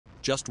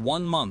Just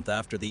 1 month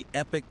after the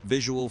epic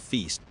visual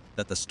feast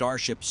that the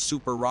Starship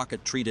super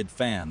rocket treated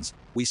fans,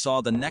 we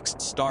saw the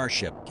next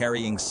Starship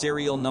carrying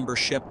serial number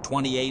Ship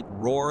 28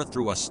 roar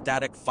through a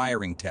static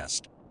firing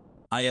test.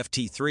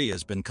 IFT-3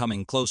 has been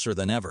coming closer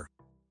than ever.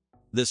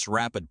 This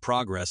rapid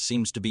progress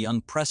seems to be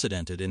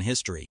unprecedented in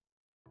history.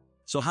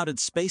 So how did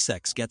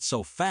SpaceX get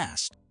so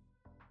fast?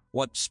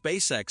 What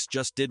SpaceX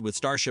just did with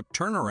Starship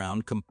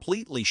turnaround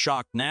completely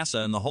shocked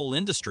NASA and the whole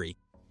industry.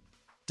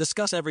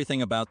 Discuss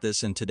everything about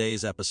this in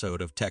today's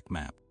episode of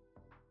Techmap.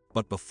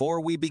 But before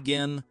we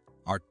begin,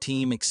 our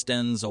team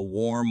extends a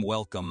warm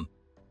welcome.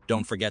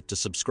 Don't forget to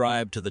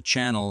subscribe to the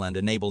channel and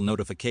enable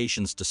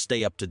notifications to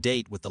stay up to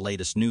date with the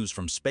latest news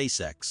from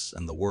SpaceX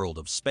and the world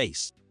of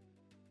space.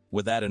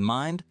 With that in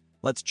mind,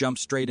 let's jump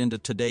straight into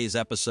today's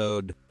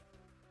episode.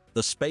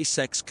 The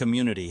SpaceX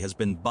community has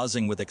been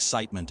buzzing with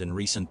excitement in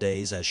recent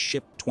days as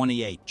Ship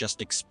 28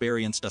 just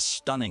experienced a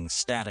stunning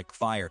static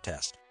fire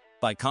test.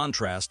 By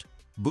contrast,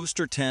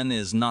 Booster 10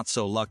 is not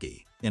so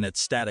lucky. In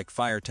its static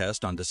fire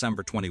test on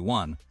December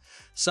 21,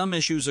 some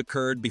issues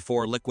occurred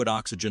before liquid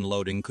oxygen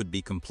loading could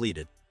be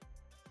completed.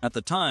 At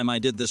the time I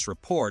did this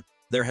report,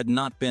 there had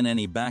not been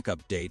any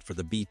backup date for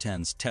the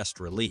B-10's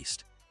test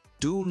released.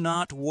 Do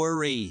not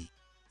worry.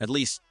 At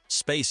least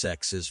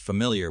SpaceX is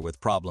familiar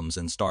with problems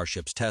in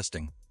Starship's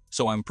testing,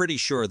 so I'm pretty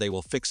sure they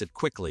will fix it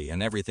quickly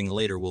and everything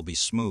later will be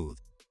smooth.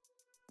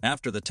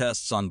 After the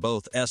tests on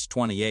both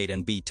S-28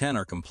 and B-10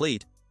 are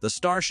complete, the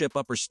Starship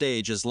upper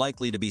stage is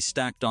likely to be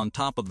stacked on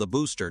top of the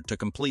booster to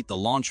complete the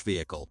launch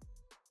vehicle.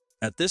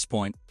 At this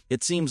point,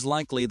 it seems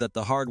likely that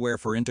the hardware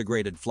for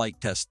Integrated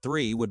Flight Test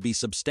 3 would be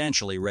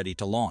substantially ready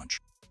to launch.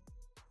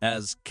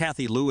 As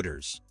Kathy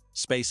Lueders,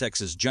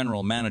 SpaceX's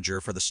general manager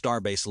for the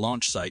Starbase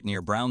launch site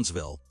near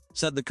Brownsville,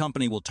 said the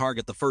company will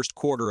target the first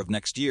quarter of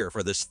next year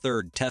for this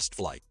third test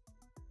flight.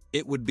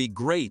 It would be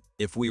great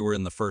if we were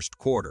in the first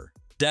quarter,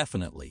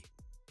 definitely.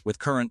 With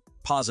current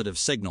positive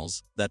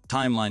signals, that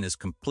timeline is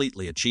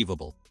completely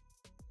achievable.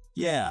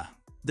 Yeah,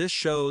 this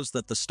shows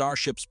that the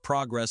Starship's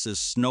progress is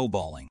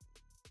snowballing.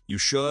 You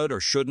should or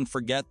shouldn't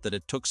forget that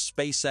it took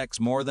SpaceX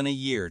more than a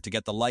year to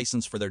get the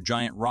license for their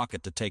giant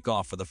rocket to take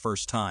off for the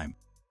first time.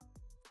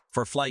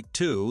 For Flight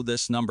 2,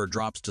 this number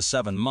drops to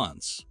 7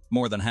 months,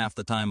 more than half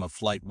the time of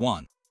Flight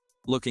 1.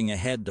 Looking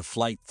ahead to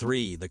Flight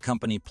 3, the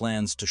company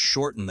plans to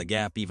shorten the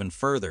gap even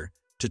further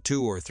to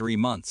 2 or 3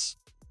 months.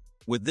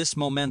 With this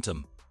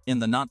momentum, in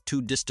the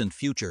not-too-distant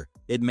future,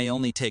 it may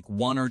only take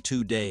 1 or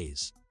 2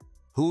 days.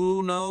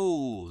 Who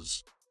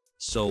knows?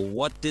 So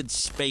what did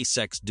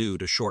SpaceX do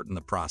to shorten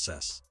the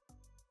process?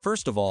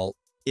 First of all,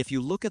 if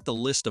you look at the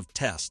list of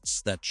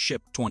tests that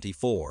Ship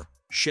 24,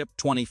 Ship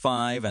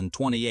 25, and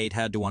 28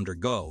 had to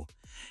undergo,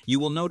 you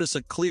will notice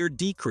a clear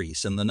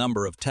decrease in the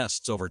number of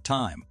tests over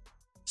time.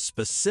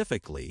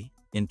 Specifically,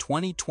 in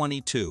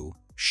 2022,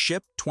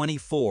 Ship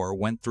 24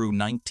 went through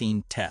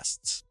 19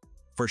 tests.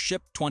 For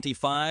Ship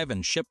 25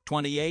 and Ship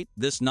 28,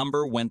 this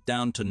number went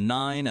down to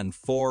 9 and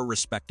 4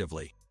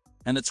 respectively.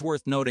 And it's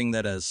worth noting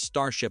that as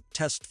Starship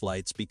test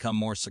flights become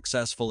more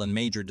successful and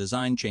major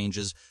design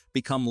changes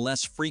become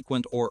less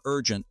frequent or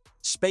urgent,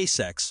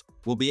 SpaceX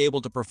will be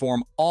able to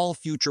perform all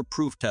future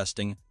proof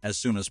testing as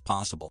soon as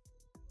possible.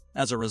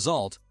 As a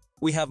result,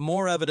 we have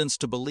more evidence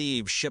to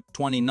believe Ship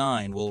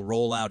 29 will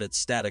roll out its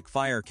static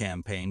fire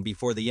campaign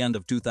before the end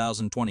of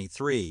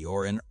 2023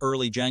 or in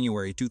early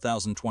January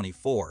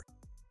 2024.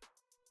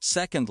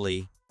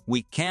 Secondly,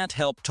 we can't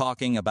help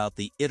talking about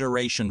the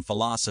iteration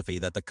philosophy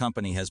that the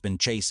company has been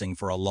chasing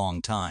for a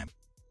long time.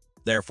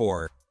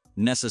 Therefore,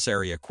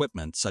 necessary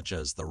equipment such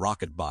as the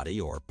rocket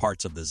body or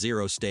parts of the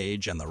zero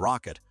stage and the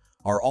rocket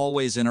are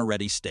always in a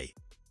ready state.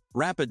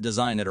 Rapid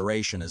design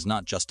iteration is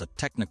not just a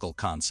technical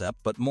concept,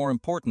 but more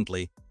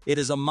importantly, it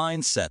is a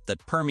mindset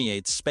that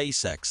permeates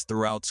SpaceX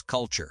throughout its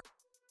culture.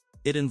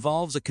 It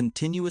involves a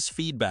continuous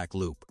feedback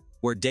loop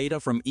where data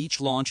from each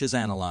launch is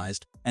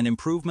analyzed and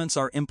improvements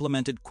are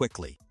implemented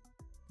quickly.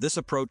 This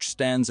approach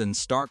stands in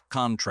stark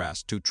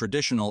contrast to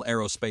traditional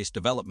aerospace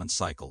development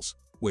cycles,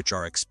 which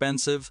are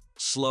expensive,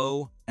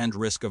 slow, and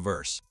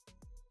risk-averse.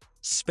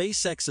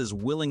 SpaceX's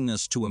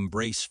willingness to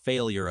embrace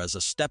failure as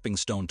a stepping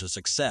stone to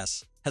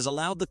success has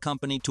allowed the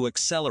company to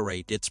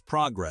accelerate its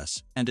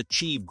progress and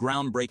achieve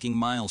groundbreaking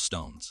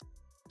milestones.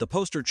 The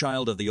poster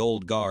child of the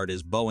old guard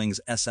is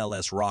Boeing's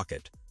SLS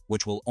rocket,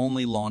 which will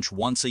only launch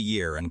once a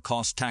year and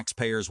cost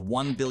taxpayers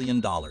 $1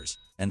 billion,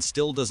 and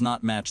still does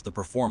not match the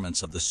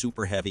performance of the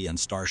Super Heavy and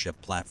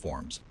Starship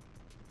platforms.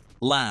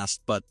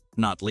 Last but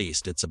not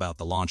least, it's about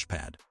the launch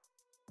pad.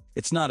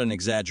 It's not an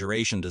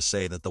exaggeration to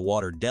say that the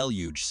water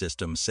deluge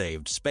system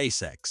saved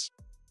SpaceX.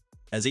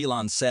 As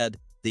Elon said,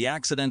 the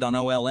accident on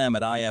OLM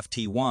at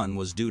IFT-1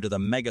 was due to the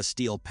mega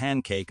steel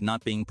pancake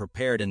not being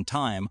prepared in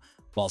time,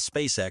 while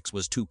SpaceX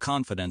was too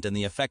confident in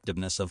the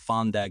effectiveness of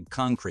Fondag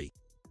concrete.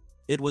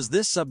 It was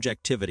this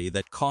subjectivity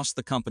that cost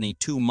the company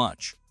too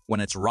much when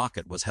its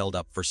rocket was held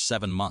up for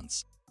 7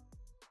 months.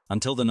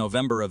 Until the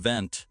November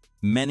event,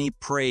 many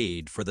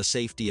prayed for the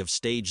safety of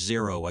Stage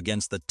 0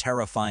 against the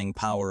terrifying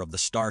power of the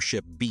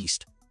Starship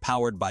beast,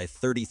 powered by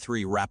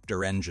 33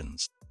 Raptor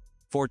engines.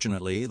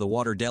 Fortunately, the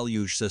water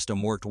deluge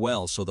system worked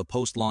well, so the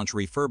post-launch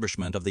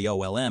refurbishment of the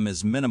OLM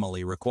is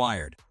minimally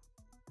required.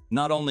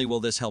 Not only will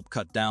this help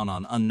cut down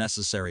on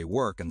unnecessary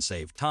work and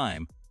save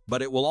time,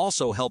 but it will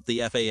also help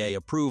the FAA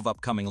approve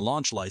upcoming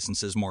launch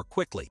licenses more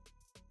quickly.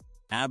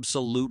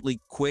 Absolutely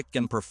quick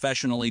and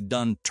professionally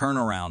done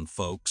turnaround,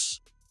 folks.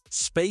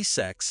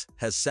 SpaceX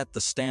has set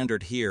the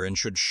standard here and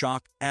should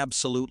shock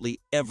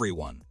absolutely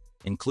everyone,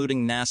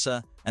 including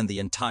NASA and the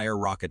entire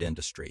rocket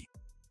industry.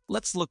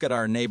 Let's look at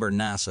our neighbor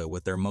NASA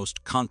with their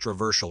most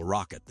controversial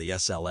rocket, the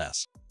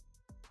SLS.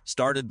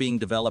 Started being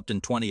developed in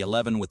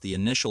 2011 with the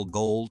initial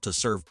goal to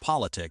serve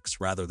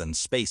politics rather than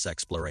space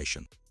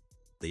exploration.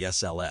 The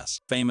SLS,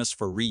 famous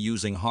for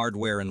reusing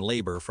hardware and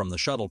labor from the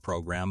shuttle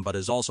program, but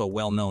is also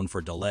well known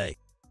for delay.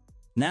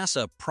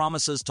 NASA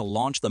promises to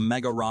launch the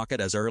mega rocket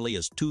as early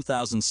as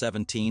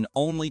 2017,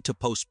 only to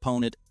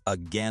postpone it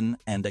again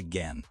and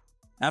again.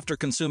 After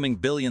consuming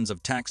billions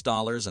of tax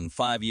dollars and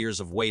 5 years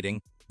of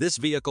waiting, this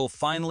vehicle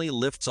finally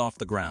lifts off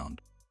the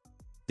ground.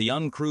 The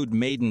uncrewed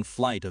maiden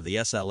flight of the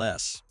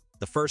SLS,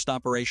 the first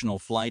operational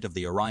flight of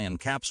the Orion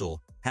capsule,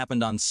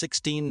 happened on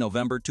 16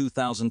 November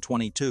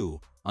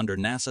 2022 under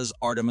NASA's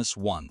Artemis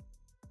 1.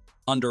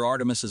 Under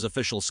Artemis's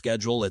official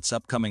schedule, its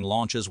upcoming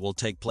launches will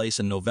take place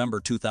in November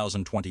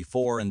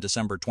 2024 and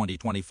December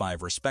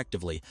 2025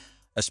 respectively,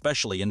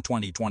 especially in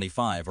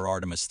 2025 or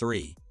Artemis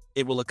 3.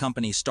 It will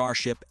accompany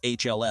Starship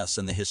HLS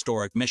in the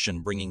historic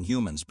mission bringing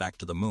humans back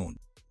to the moon.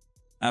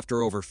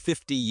 After over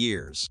 50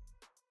 years,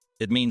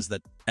 it means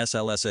that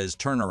SLS's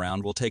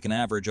turnaround will take an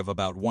average of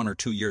about 1 or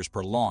 2 years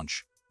per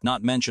launch,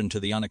 not mentioned to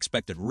the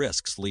unexpected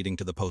risks leading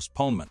to the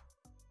postponement.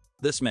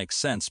 This makes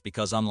sense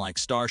because, unlike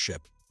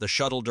Starship, the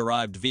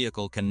shuttle-derived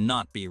vehicle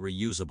cannot be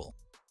reusable.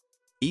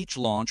 Each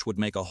launch would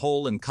make a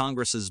hole in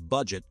Congress's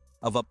budget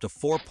of up to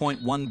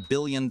 $4.1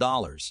 billion,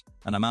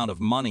 an amount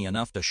of money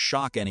enough to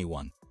shock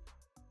anyone.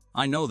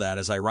 I know that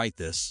as I write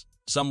this,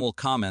 some will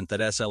comment that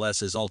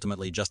SLS is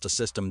ultimately just a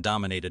system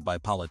dominated by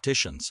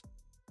politicians.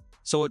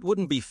 So it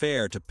wouldn't be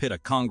fair to pit a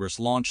Congress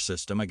launch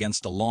system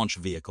against a launch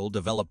vehicle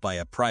developed by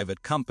a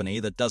private company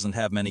that doesn't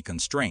have many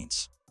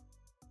constraints.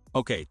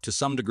 Okay, to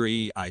some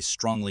degree, I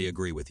strongly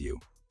agree with you.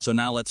 So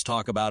now let's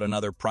talk about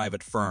another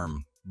private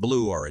firm,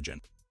 Blue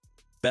Origin.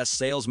 Best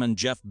salesman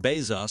Jeff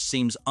Bezos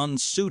seems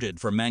unsuited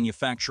for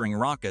manufacturing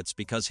rockets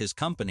because his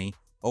company,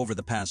 over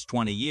the past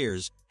 20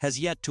 years, has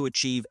yet to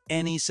achieve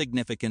any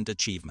significant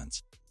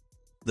achievements.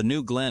 The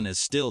New Glenn is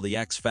still the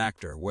X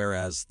factor,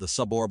 whereas the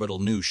suborbital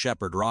New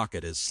Shepard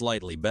rocket is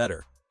slightly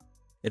better.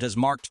 It has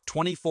marked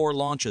 24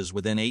 launches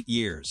within 8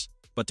 years,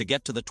 but to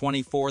get to the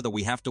 24th,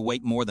 we have to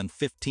wait more than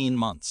 15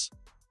 months.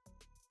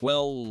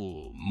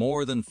 Well,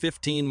 more than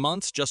 15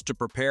 months just to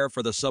prepare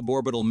for the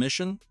suborbital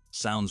mission?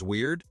 Sounds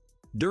weird.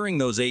 During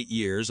those 8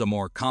 years, a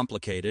more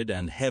complicated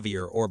and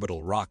heavier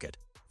orbital rocket,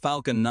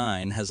 Falcon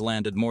 9, has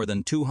landed more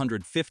than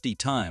 250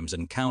 times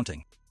and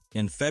counting.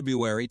 In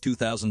February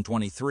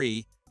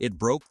 2023, it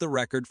broke the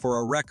record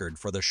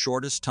for the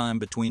shortest time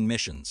between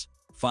missions,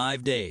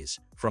 5 days,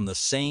 from the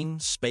same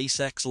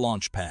SpaceX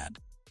launch pad.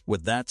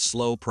 With that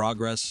slow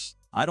progress,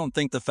 I don't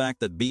think the fact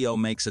that BO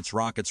makes its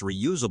rockets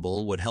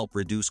reusable would help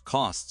reduce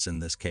costs in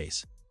this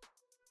case.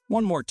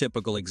 One more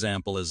typical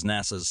example is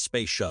NASA's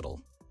Space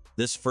Shuttle.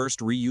 This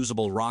first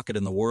reusable rocket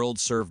in the world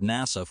served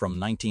NASA from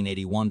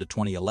 1981 to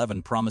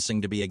 2011,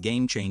 promising to be a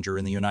game-changer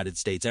in the United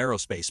States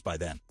aerospace by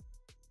then.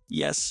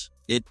 Yes,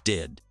 it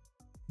did.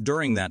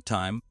 During that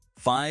time,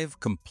 5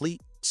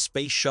 complete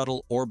Space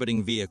Shuttle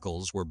orbiting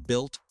vehicles were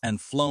built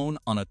and flown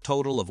on a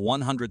total of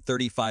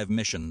 135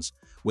 missions,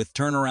 with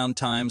turnaround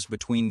times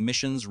between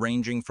missions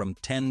ranging from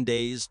 10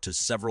 days to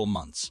several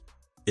months.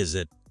 Is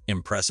it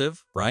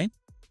impressive, right?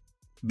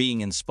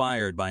 Being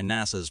inspired by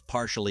NASA's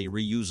partially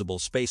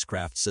reusable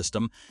spacecraft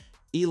system,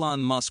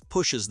 Elon Musk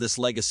pushes this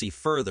legacy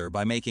further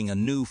by making a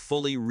new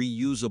fully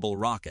reusable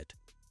rocket,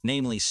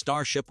 namely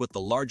Starship, with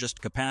the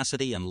largest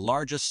capacity and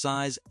largest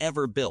size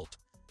ever built,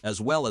 as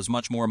well as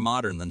much more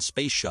modern than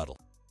Space Shuttle.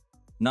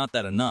 Not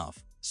that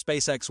enough,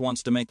 SpaceX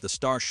wants to make the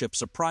Starship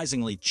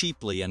surprisingly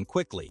cheaply and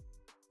quickly.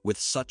 With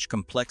such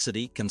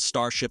complexity, can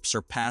Starship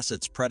surpass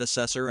its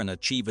predecessor and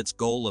achieve its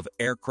goal of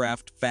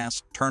aircraft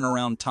fast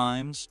turnaround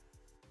times?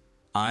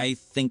 I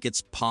think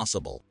it's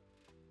possible.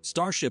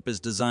 Starship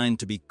is designed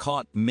to be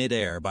caught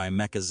mid-air by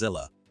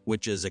Mechazilla,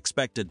 which is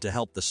expected to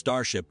help the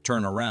Starship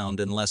turn around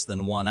in less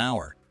than 1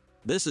 hour.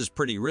 This is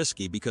pretty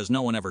risky because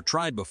no one ever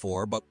tried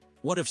before, but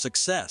what if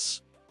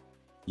success?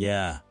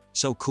 Yeah,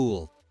 so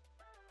cool.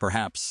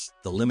 Perhaps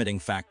the limiting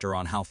factor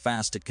on how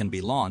fast it can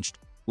be launched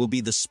will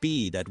be the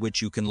speed at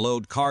which you can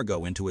load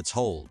cargo into its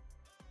hold.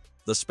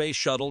 The Space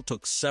Shuttle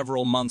took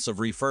several months of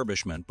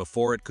refurbishment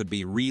before it could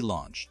be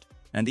relaunched,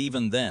 and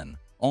even then,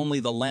 only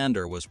the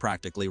lander was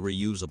practically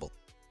reusable.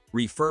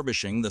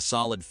 Refurbishing the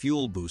solid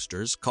fuel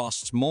boosters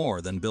costs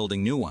more than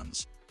building new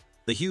ones.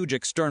 The huge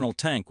external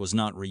tank was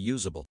not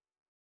reusable.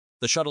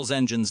 The shuttle's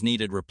engines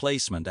needed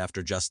replacement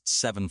after just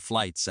 7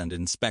 flights, and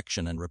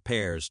inspection and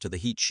repairs to the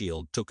heat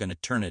shield took an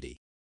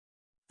eternity.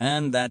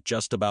 And that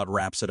just about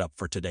wraps it up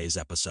for today's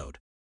episode.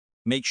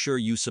 Make sure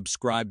you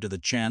subscribe to the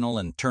channel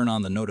and turn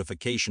on the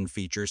notification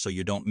feature so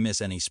you don't miss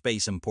any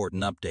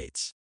space-important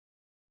updates.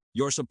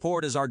 Your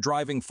support is our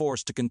driving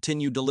force to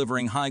continue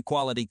delivering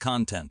high-quality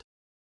content.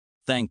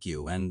 Thank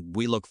you, and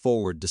we look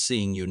forward to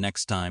seeing you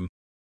next time.